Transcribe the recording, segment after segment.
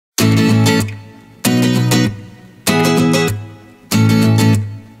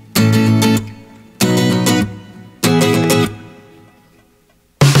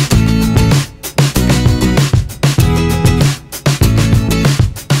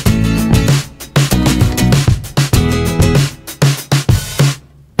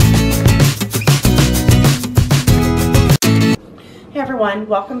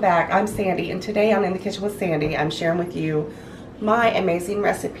welcome back. I'm Sandy, and today on In the Kitchen with Sandy, I'm sharing with you my amazing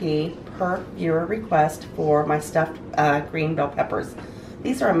recipe per viewer request for my stuffed green bell peppers.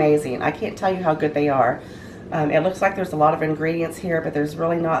 These are amazing. I can't tell you how good they are. It looks like there's a lot of ingredients here, but there's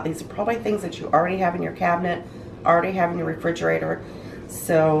really not. These are probably things that you already have in your cabinet, already have in your refrigerator.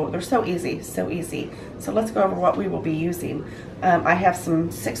 So they're so easy, so easy. So let's go over what we will be using. I have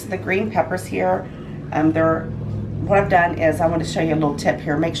 6 of the green peppers here. What I've done is I want to show you a little tip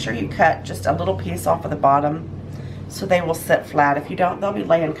here. Make sure you cut just a little piece off of the bottom so they will sit flat. If you don't, they'll be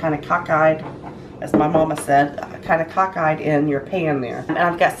laying kind of cockeyed, as my mama said, kind of cockeyed in your pan there. And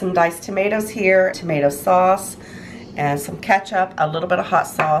I've got some diced tomatoes here, tomato sauce, and some ketchup, a little bit of hot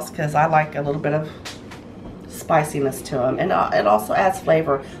sauce because I like a little bit of spiciness to them, and it also adds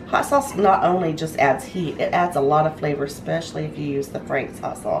flavor. Hot sauce not only just adds heat, it adds a lot of flavor, especially if you use the Frank's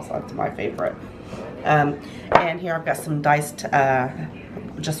hot sauce. That's my favorite. And here I've got some diced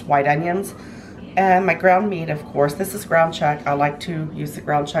just white onions, and my ground meat, of course. This is ground chuck. I like to use the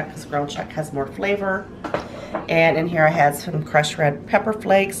ground chuck because ground chuck has more flavor. And in here I had some crushed red pepper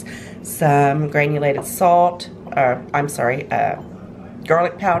flakes, some granulated salt,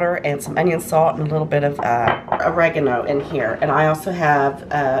 garlic powder, and some onion salt, and a little bit of oregano in here. And I also have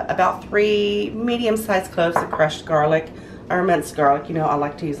about 3 medium-sized cloves of crushed garlic, or minced garlic. You know, I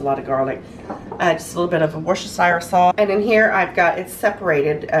like to use a lot of garlic. Just a little bit of a Worcestershire sauce. And in here I've got it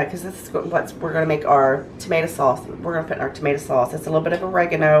separated because this is what we're going to make our tomato sauce. We're going to put in our tomato sauce. It's a little bit of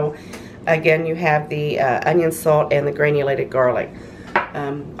oregano. Again, you have the onion salt and the granulated garlic.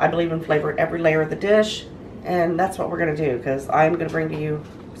 I believe in flavor every layer of the dish. And that's what we're going to do, because I'm going to bring to you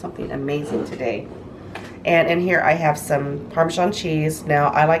something amazing today. And in here I have some Parmesan cheese. Now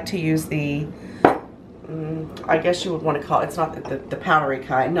I like to use the, I guess you would want to call it, it's not the powdery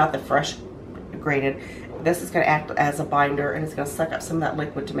kind, not the fresh grated. This is going to act as a binder, and it's going to suck up some of that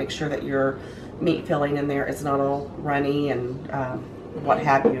liquid to make sure that your meat filling in there is not all runny and what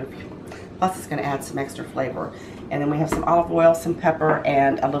have you. Plus it's going to add some extra flavor. And then we have some olive oil, some pepper,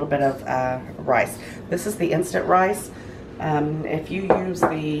 and a little bit of rice. This is the instant rice. If you use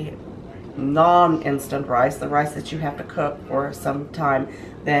the non-instant rice, the rice that you have to cook for some time,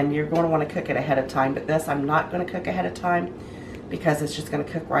 then you're going to want to cook it ahead of time. But this I'm not going to cook ahead of time because it's just going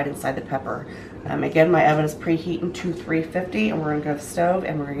to cook right inside the pepper. Again, my oven is preheating to 350, and we're going to go to the stove,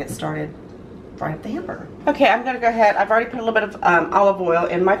 and we're going to get started frying up the hamburger. Okay, I'm going to go ahead. I've already put a little bit of olive oil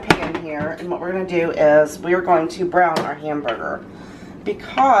in my pan here, and what we're going to do is we're going to brown our hamburger.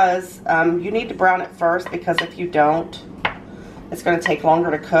 Because you need to brown it first, because if you don't, it's going to take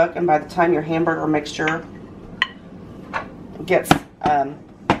longer to cook, and by the time your hamburger mixture gets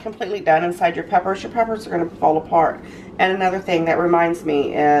completely done inside your peppers are going to fall apart. And another thing that reminds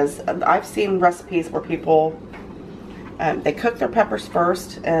me is I've seen recipes where people they cook their peppers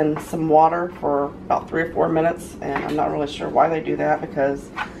first in some water for about 3 or 4 minutes, and I'm not really sure why they do that, because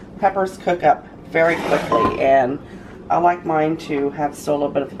peppers cook up very quickly, and I like mine to have still a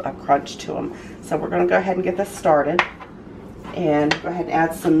little bit of a crunch to them. So we're going to go ahead and get this started, and go ahead and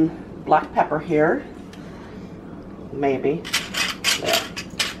add some black pepper here, maybe there.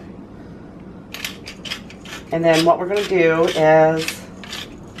 And then what we're going to do is,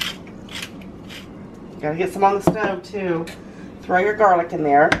 gotta get some on the stove too. Throw your garlic in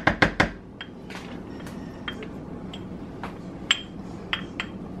there.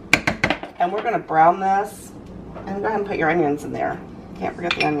 And we're gonna brown this. And go ahead and put your onions in there. Can't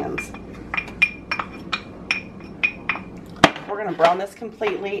forget the onions. We're gonna brown this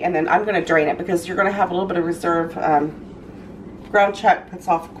completely, and then I'm gonna drain it because you're gonna have a little bit of reserve. Ground chuck puts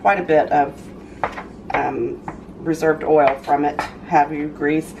off quite a bit of reserved oil from it, have you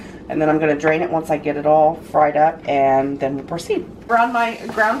grease. And then I'm going to drain it once I get it all fried up, and then we'll proceed. Brown my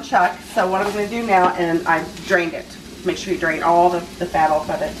ground chuck, so what I'm going to do now, and I've drained it. Make sure you drain all the fat off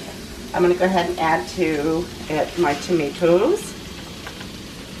of it. I'm going to go ahead and add to it my tomatoes,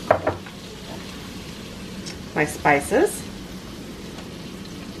 my spices.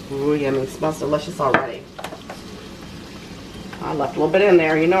 Ooh, yummy. It smells delicious already. I left a little bit in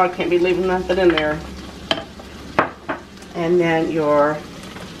there. You know I can't be leaving nothing in there. And then your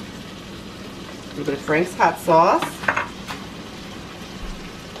little bit of Frank's hot sauce.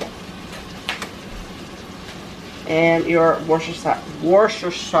 And your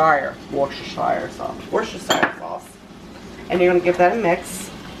Worcestershire sauce. And you're going to give that a mix.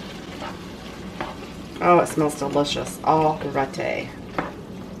 Oh, it smells delicious already.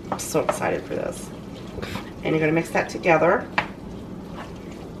 I'm so excited for this. And you're going to mix that together.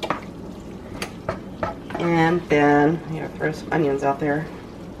 And then, throw some onions out there.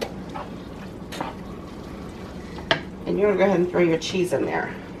 And you're gonna go ahead and throw your cheese in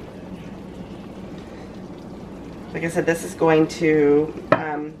there. Like I said, this is going to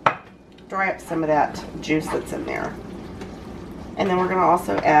dry up some of that juice that's in there. And then we're gonna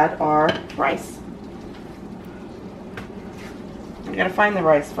also add our rice. We gotta find the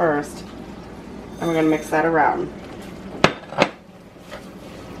rice first, and we're gonna mix that around.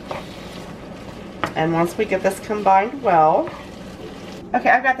 And once we get this combined well, okay,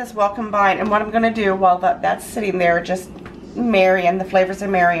 I've got this well combined, and what I'm gonna do while that's sitting there, just marrying, the flavors are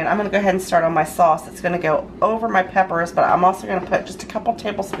marrying, I'm gonna go ahead and start on my sauce. It's gonna go over my peppers, but I'm also gonna put just a couple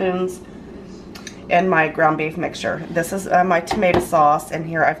tablespoons in my ground beef mixture. This is my tomato sauce, and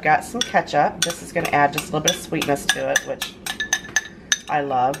here I've got some ketchup. This is gonna add just a little bit of sweetness to it, which I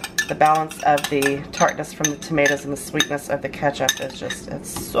love. The balance of the tartness from the tomatoes and the sweetness of the ketchup is just, it's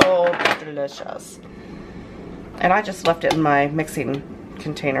so delicious. And I just left it in my mixing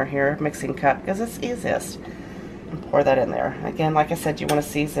container here, mixing cup, because it's easiest. And pour that in there. Again, like I said, you want to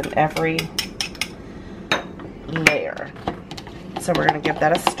season every layer. So we're going to give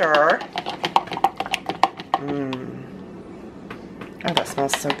that a stir. Oh, that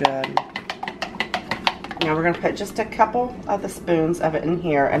smells so good. Now we're going to put just a couple of the spoons of it in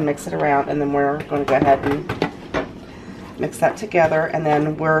here and mix it around, and then we're going to go ahead and mix that together, and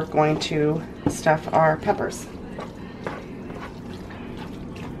then we're going to stuff our peppers.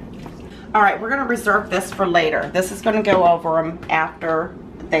 Alright, we're going to reserve this for later. This is going to go over them after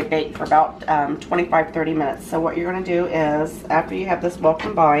they bake for about 25-30 minutes. So what you're going to do is, after you have this well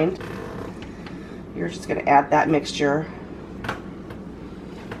combined, you're just going to add that mixture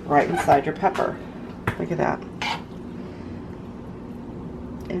right inside your pepper. Look at that.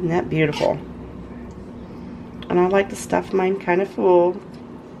 Isn't that beautiful? And I like to stuff mine kind of full.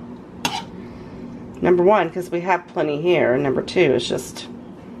 Number one, because we have plenty here. Number two, it's just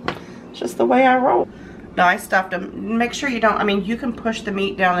the way I roll. Now I stuffed them. Make sure you don't, I mean, you can push the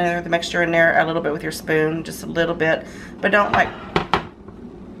meat down in there, the mixture in there a little bit with your spoon, just a little bit, but don't, like,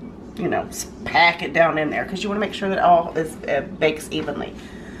 you know, pack it down in there, because you want to make sure that all is bakes evenly.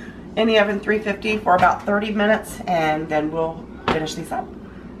 In the oven 350 for about 30 minutes, and then we'll finish these up.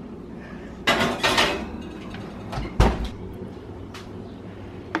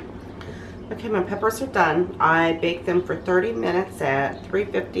 Okay, my peppers are done. I baked them for 30 minutes at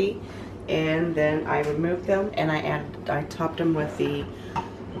 350, and then I removed them, and I topped them with the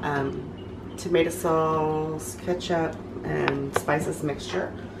tomato sauce, ketchup, and spices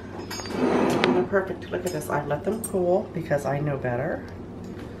mixture. And they're perfect. Look at this. I've let them cool because I know better.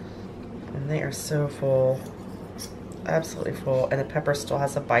 And they are so full, absolutely full, and the pepper still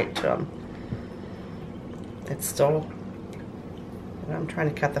has a bite to them. It's still, I'm trying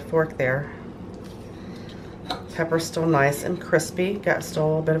to cut the fork there. Pepper's still nice and crispy, got still a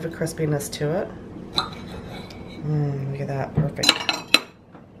little bit of a crispiness to it. Look at that, perfect.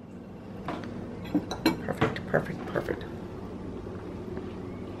 Perfect, perfect, perfect.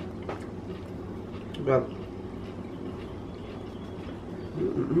 Good.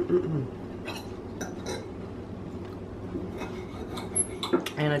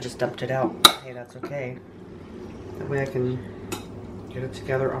 And I just dumped it out. Hey, that's okay. That way I can get it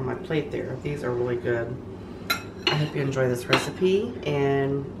together on my plate there. These are really good. I hope you enjoy this recipe,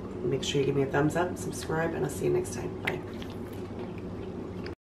 and make sure you give me a thumbs up, subscribe, and I'll see you next time. Bye.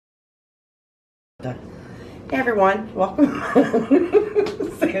 Hey everyone, welcome.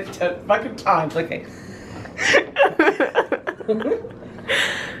 Say it 10 fucking times, okay.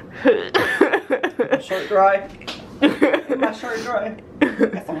 My shirt dry. My shirt dry.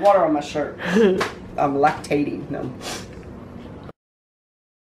 Got some water on my shirt. I'm lactating. No.